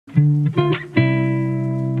Happy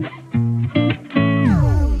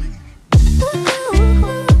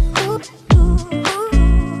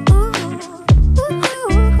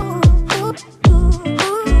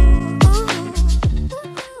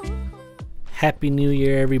New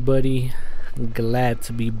Year, everybody. I'm glad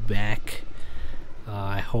to be back.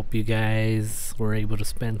 I hope you guys were able to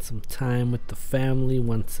spend some time with the family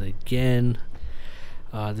once again.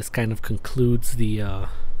 This kind of concludes the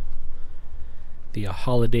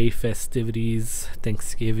holiday festivities,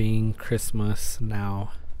 Thanksgiving, Christmas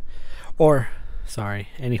now. Or, sorry,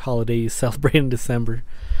 any holiday you celebrate in December.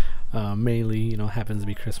 Mainly, happens to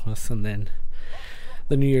be Christmas, and then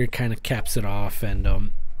the New Year kind of caps it off. And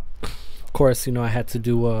of course, I had to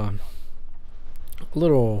do a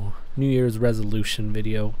little New Year's resolution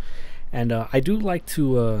video, and I do like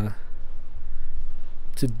to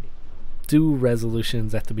do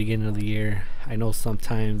resolutions at the beginning of the year. I know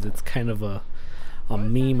sometimes it's kind of a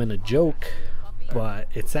meme and a joke, but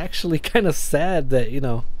it's actually kind of sad that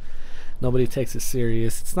nobody takes it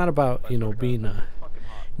serious. It's not about being a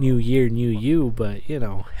new year, new you, but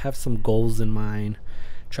have some goals in mind.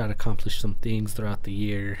 Try to accomplish some things throughout the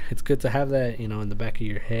year. It's good to have that in the back of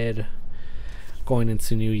your head going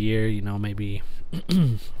into new year. Maybe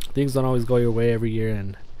things don't always go your way every year,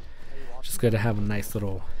 and just good to have a nice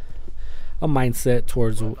little mindset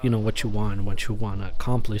towards what you want and what you want to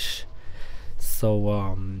accomplish.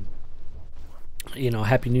 So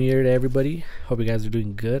happy new year to everybody. Hope you guys are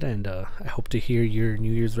doing good, and I hope to hear your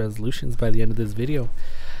New Year's resolutions by the end of this video.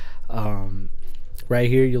 Right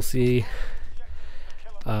here you'll see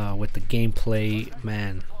with the gameplay,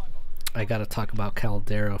 man, I gotta talk about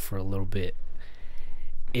Caldera for a little bit.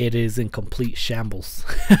 It is in complete shambles.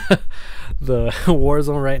 The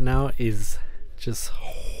Warzone right now is just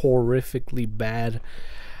horrifically bad.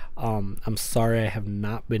 I'm sorry I have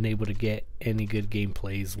not been able to get any good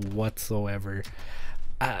gameplays whatsoever,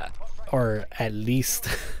 or at least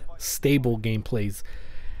stable gameplays.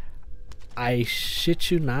 I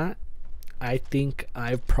shit you not, I think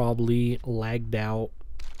I've probably lagged out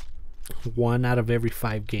 1 out of every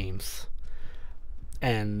 5 games,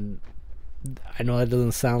 and I know that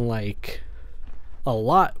doesn't sound like a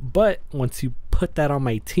lot, but once you put that on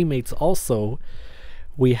my teammates also,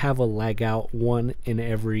 we have a lag out 1 in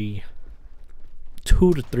every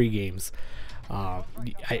 2 to 3 games.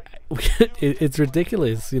 It's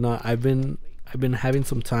ridiculous. I've been having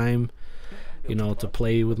some time to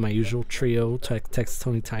play with my usual trio, Texas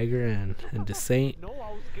Tony Tiger and Desarae,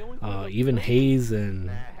 even Hayes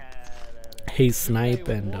and Hayes Snipe,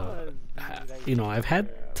 and I've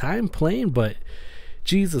had time playing, but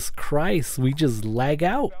Jesus Christ, we just lag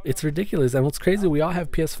out. It's ridiculous. And what's crazy, we all have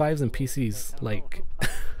PS5s and PCs. Like,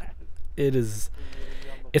 it's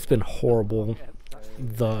been horrible.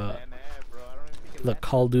 The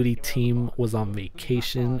Call of Duty team was on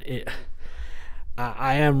vacation.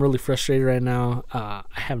 I am really frustrated right now. I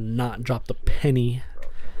have not dropped a penny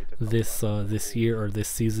this year or this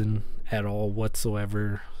season at all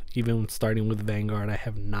whatsoever. Even starting with Vanguard, I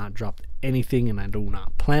have not dropped anything, and I do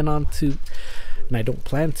not plan on to. And I don't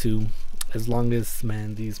plan to, as long as,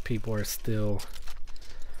 man, these people are still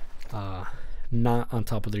not on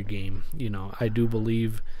top of their game. I do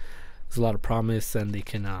believe there's a lot of promise, and they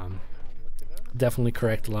can definitely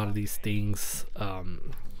correct a lot of these things.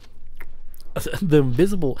 The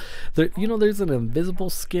invisible, there's an invisible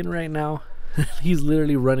skin right now. He's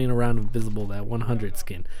literally running around invisible, that 100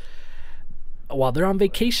 skin, while they're on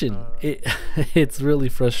vacation. It's really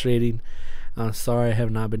frustrating. I'm sorry I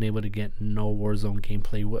have not been able to get no Warzone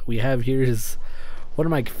gameplay. What we have here is one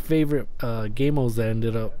of my favorite game modes that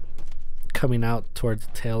ended up coming out towards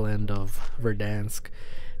the tail end of Verdansk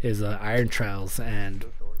is Iron Trials, and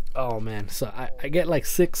oh man, so I get like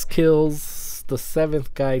 6 kills. The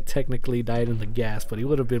 7th guy technically died in the gas, but he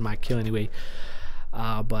would have been my kill anyway.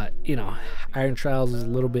 But Iron Trials is a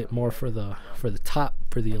little bit more for the top,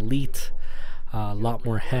 for the elite. A lot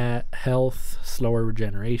more health, slower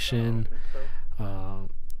regeneration,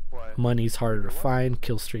 money's harder to find,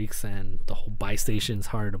 kill streaks, and the whole buy station's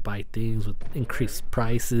harder to buy things with increased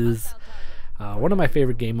prices. One of my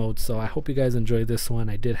favorite game modes, so I hope you guys enjoyed this one.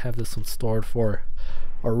 I did have this one stored for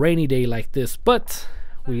a rainy day like this, but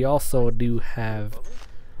we also do have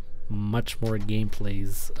much more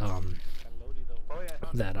gameplays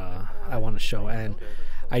that I want to show, and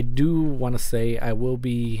I do want to say I will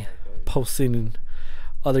be posting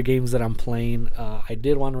other games that I'm playing. I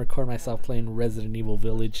did want to record myself playing Resident Evil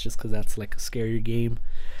Village just because that's like a scarier game,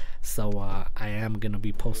 so I am gonna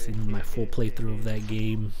be posting my full playthrough of that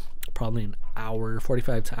game, probably an hour,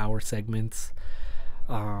 45 to hour segments.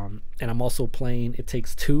 And I'm also playing It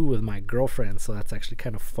Takes Two with my girlfriend, so that's actually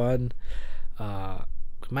kind of fun.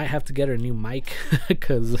 Might have to get her a new mic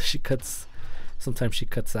because sometimes she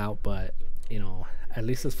cuts out, but at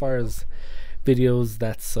least as far as videos,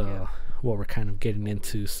 that's what we're kind of getting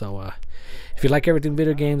into. So if you like everything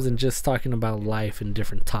video games and just talking about life and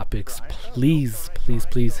different topics, please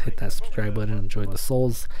hit that subscribe button and join the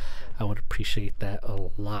souls. I would appreciate that a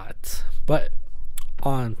lot. But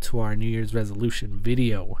on to our New Year's resolution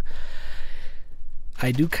video.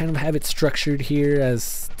 I do kind of have it structured here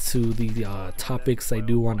as to the topics I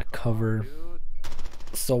do want to cover.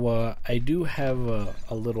 So I do have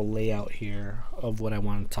a little layout here of what I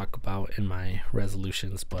want to talk about in my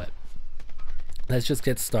resolutions, but let's just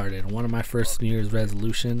get started. One of my first New Year's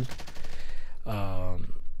resolution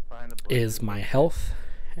is my health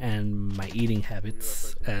and my eating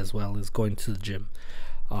habits, as well as going to the gym.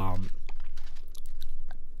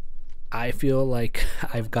 I feel like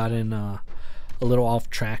I've gotten a little off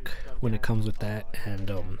track when it comes with that,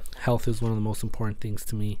 and health is one of the most important things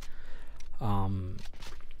to me.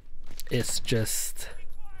 It's just,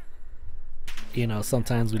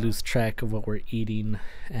 sometimes we lose track of what we're eating,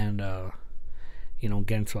 and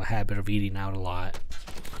get into a habit of eating out a lot,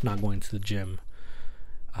 not going to the gym,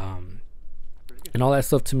 and all that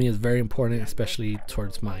stuff to me is very important, especially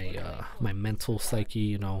towards my my mental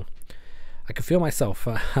psyche. I can feel myself.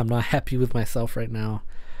 I'm not happy with myself right now.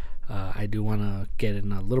 I do want to get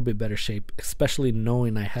in a little bit better shape, especially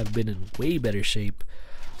knowing I have been in way better shape.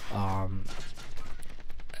 And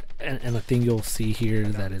the thing you'll see here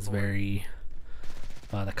that is very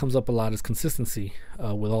that comes up a lot is consistency.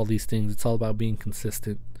 With all these things, it's all about being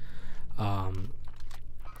consistent.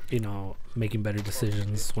 Making better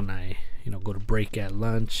decisions when I go to break and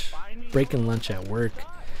lunch at work.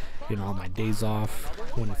 On my days off,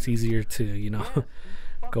 when it's easier to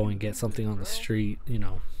go and get something on the street.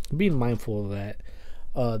 Being mindful of that.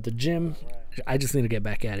 The gym, I just need to get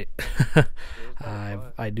back at it.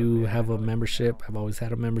 I do have a membership. I've always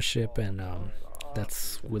had a membership, and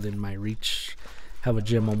that's within my reach. Have a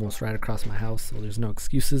gym almost right across my house, so there's no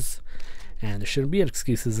excuses, and there shouldn't be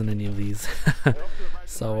excuses in any of these.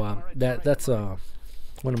 So that's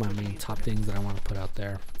one of my main top things that I want to put out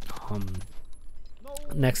there.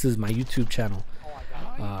 Next is my YouTube channel.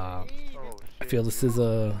 I feel this is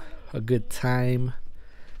a good time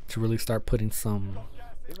to really start putting some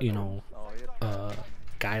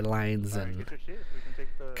guidelines and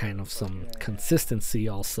kind of some consistency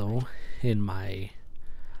also in my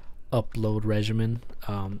upload regimen.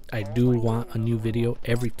 I do want a new video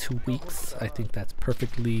every 2 weeks. I think that's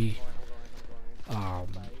perfectly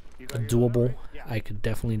doable. I could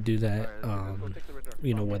definitely do that.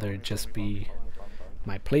 Whether it just be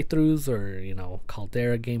my playthroughs or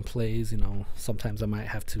Caldera gameplays. Sometimes I might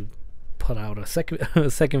have to put out a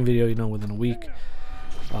second video within a week,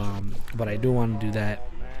 but I do want to do that.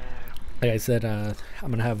 Like I said, I'm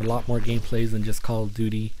gonna have a lot more gameplays than just Call of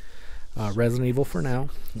Duty, Resident Evil for now,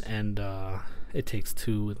 and It Takes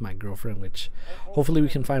Two with my girlfriend, which hopefully we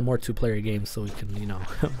can find more 2-player games so we can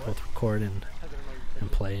both record and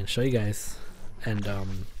play and show you guys. And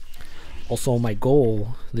also my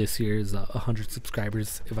goal this year is 100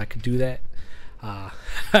 subscribers. If I could do that,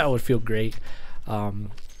 I would feel great.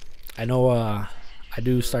 I know I need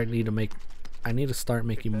to start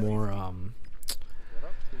making more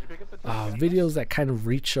videos that kind of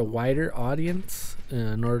reach a wider audience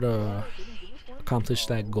in order to accomplish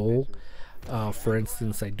that goal. For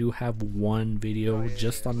instance, I do have one video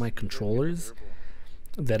just on my controllers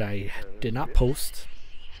that I did not post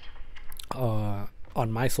on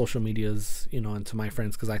my social medias, and to my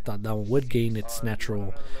friends, because I thought that one would gain its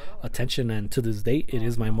natural attention, and to this date it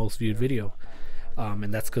is my most viewed video.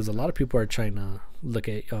 And that's because a lot of people are trying to look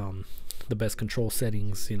at the best control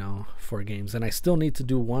settings for games, and I still need to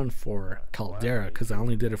do one for Caldera because I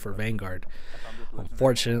only did it for Vanguard.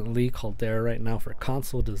 Unfortunately, Caldera right now for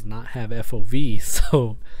console does not have FOV,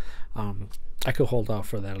 so I could hold off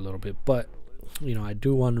for that a little bit. But I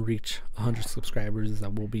do want to reach 100 subscribers. I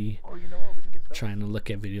will be trying to look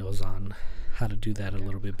at videos on how to do that a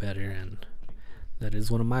little bit better, and that is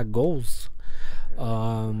one of my goals.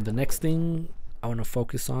 The next thing I want to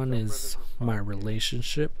focus on is my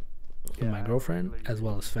relationship with my girlfriend, as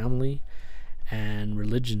well as family and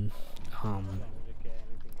religion.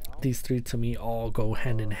 These three to me all go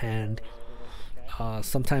hand in hand.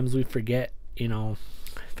 Sometimes we forget,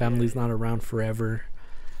 family's not around forever.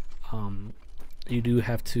 You do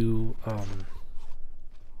have to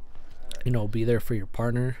be there for your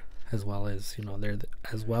partner, as well as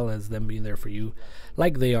as well as them being there for you,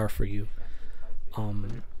 like they are for you.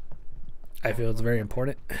 I feel it's very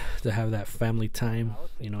important to have that family time,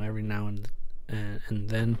 every now and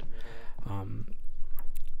then. Um,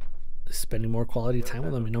 Spending more quality time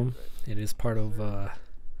with them. It is part of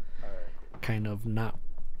kind of not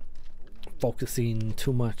focusing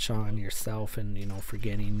too much on yourself, and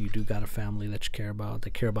forgetting you do got a family that you care about,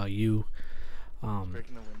 that care about you.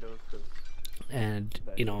 And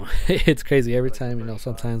it's crazy every time.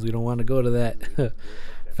 Sometimes we don't want to go to that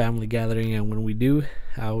family gathering, and when we do,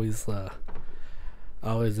 I always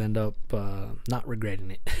end up not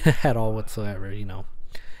regretting it at all whatsoever.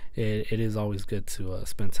 It is always good to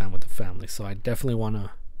spend time with the family. So I definitely want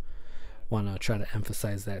to try to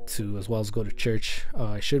emphasize that too, as well as go to church.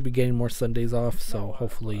 I should be getting more Sundays off, so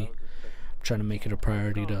hopefully I'm trying to make it a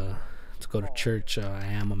priority to go to church. I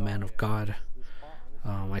am a man of God.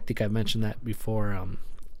 I think I mentioned that before.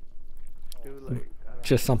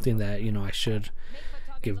 Just something that I should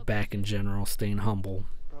give back in general, staying humble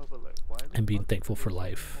and being thankful for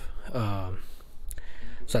life.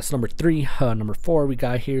 So that's number 3. Number 4 we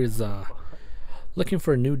got here is looking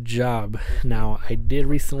for a new job. Now, I did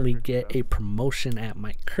recently get a promotion at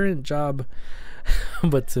my current job,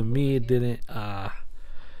 but to me it didn't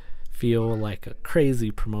feel like a crazy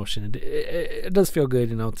promotion. It does feel good,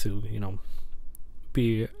 to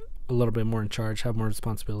be a little bit more in charge, have more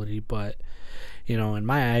responsibility, but in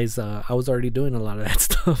my eyes, I was already doing a lot of that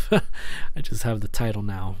stuff. I just have the title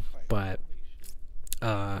now. But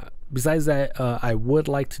besides that, I would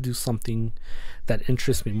like to do something that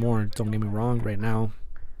interests me more. Don't get me wrong, right now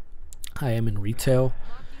I am in retail,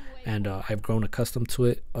 and I've grown accustomed to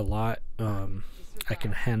it a lot. I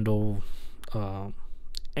can handle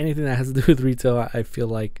anything that has to do with retail. I feel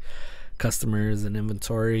like customers and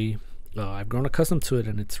inventory, I've grown accustomed to it,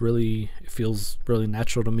 and it feels really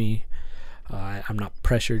natural to me. I'm not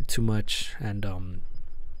pressured too much, and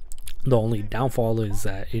the only downfall is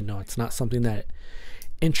that it's not something that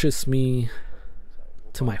interests me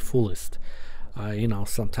to my fullest.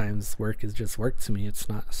 Sometimes work is just work to me. It's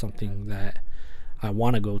not something that I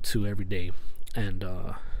want to go to every day, and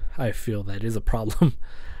I feel that is a problem.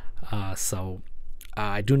 So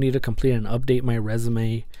I do need to complete and update my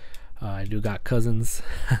resume. I do got cousins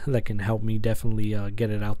that can help me definitely get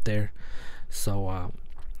it out there. So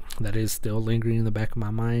that is still lingering in the back of my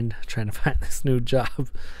mind, trying to find this new job,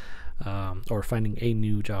 or finding a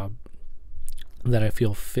new job that I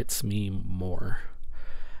feel fits me more,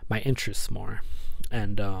 my interests more.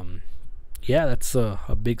 And yeah, that's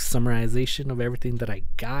a big summarization of everything that I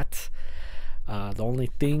got. The only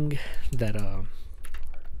thing that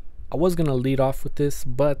I was gonna lead off with this,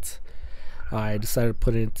 but I decided to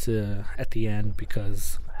put it at the end,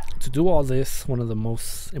 because to do all this, one of the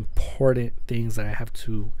most important things that I have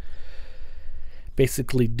to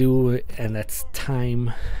basically do, and that's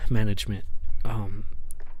time management.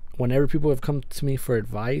 Whenever people have come to me for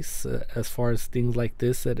advice as far as things like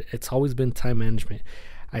this, it's always been time management.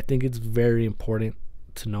 I think it's very important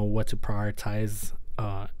to know what to prioritize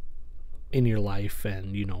in your life,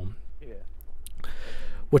 and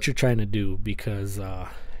what you're trying to do, because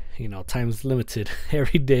time's limited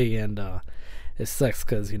every day, and it sucks,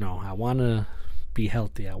 because I want to be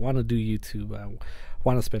healthy, I want to do YouTube, I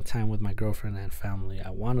want to spend time with my girlfriend and family,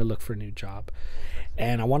 I want to look for a new job,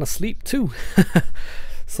 and I want to sleep too.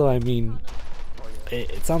 So I mean,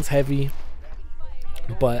 it sounds heavy,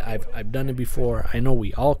 but I've done it before. I know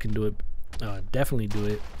we all can do it, definitely do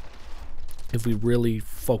it, if we really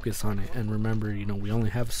focus on it. And remember, we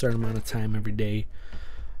only have a certain amount of time every day,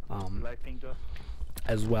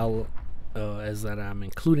 as well as that I'm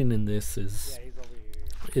including in this is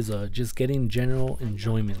just getting general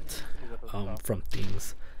enjoyment from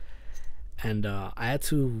things. And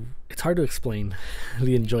it's hard to explain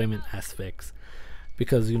the enjoyment aspects,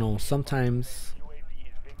 because sometimes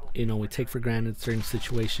we take for granted certain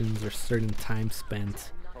situations or certain time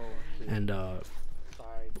spent, and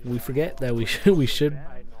we forget that we should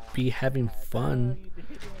be having fun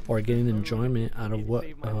or getting enjoyment out of what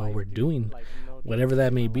we're doing, whatever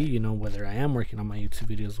that may be. Whether I am working on my YouTube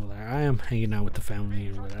videos, whether I am hanging out with the family,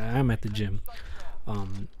 or whether I am at the gym.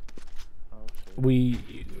 We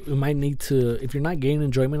might need to, if you're not getting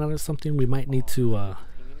enjoyment out of something, we might need to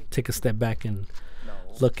take a step back and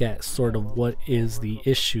look at sort of what is the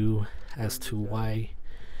issue as to why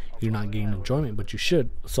you're not getting enjoyment, but you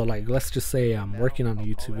should. So like, let's just say I'm working on a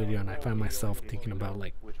YouTube video and I find myself thinking about,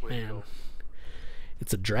 like, man,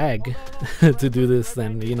 it's a drag to do this,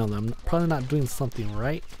 then I'm probably not doing something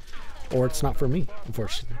right, or it's not for me,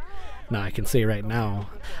 unfortunately. Now I can say right now,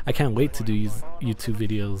 I can't wait to do YouTube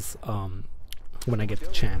videos when I get the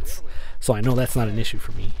chance, so I know that's not an issue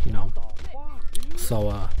for me.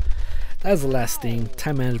 So as the last thing,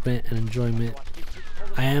 time management and enjoyment.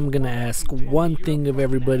 I am gonna ask one thing of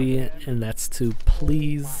everybody, and that's to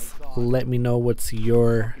please let me know what's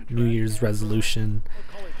your New Year's resolution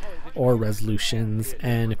or resolutions,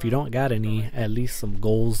 and if you don't got any, at least some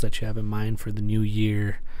goals that you have in mind for the new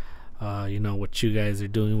year. You know, what you guys are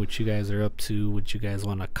doing, what you guys are up to, what you guys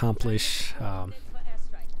want to accomplish.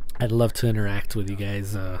 I'd love to interact with you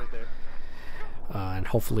guys and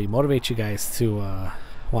hopefully motivate you guys to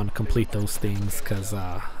want to complete those things, because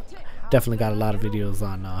definitely got a lot of videos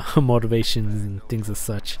on motivations and things as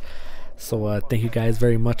such. So thank you guys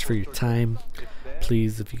very much for your time.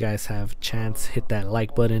 Please, if you guys have a chance, hit that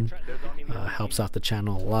like button. Helps out the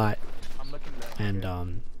channel a lot. And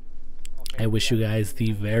I wish you guys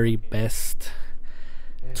the very best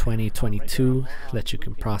 2022 that you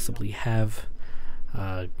can possibly have.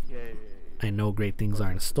 I know great things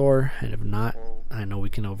are in store, and if not, I know we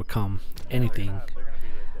can overcome anything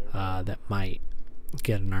that might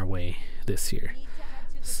get in our way this year.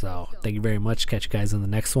 So thank you very much. Catch you guys in the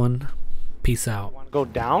next one. Peace out. Go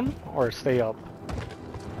down or stay up?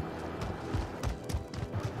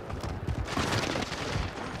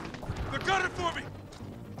 They're gunning for me.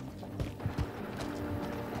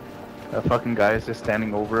 That fucking guy is just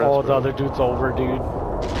standing over us. Oh, the other dude's over, dude.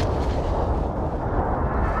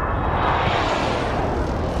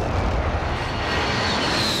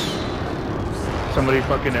 Somebody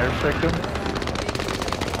fucking airstriked him.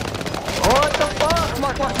 Oh, what the fuck?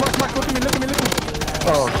 Mark, look at me, look at me.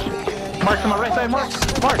 Oh, shit. Mark to my right side, Mark.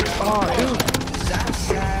 Oh, dude.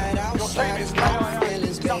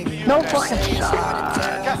 No fucking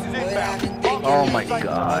shot. Oh my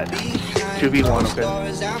god. 2v1, okay.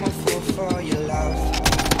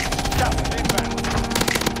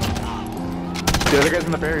 The other guy's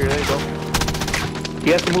in the barrier, there you go. He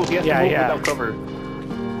has to move, without cover.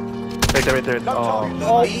 Right there.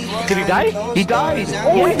 Oh, did he die? He died!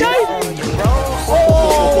 Oh, he died!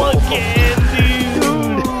 Oh, again,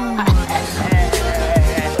 dude!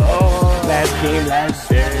 Oh, last game, last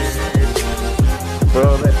day.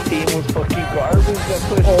 bro, that team was fucking garbage.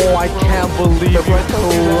 Oh, I can't believe you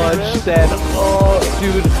clutched that. Oh,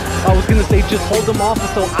 dude, I was gonna say just hold them off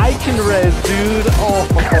so I can res, dude. Oh,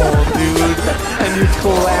 dude, and you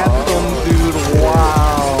collapsed them, dude.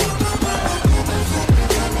 Wow.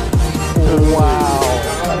 Wow.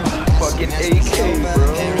 Fucking AK, bro.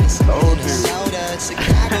 Oh, dude.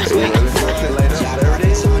 There it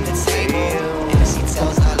is.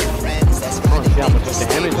 Oh, see how much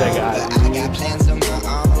damage I got.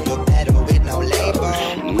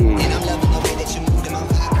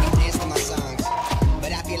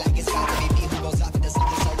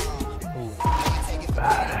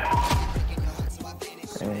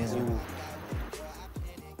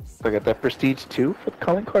 So I got that prestige 2 for the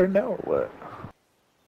calling card now, or what?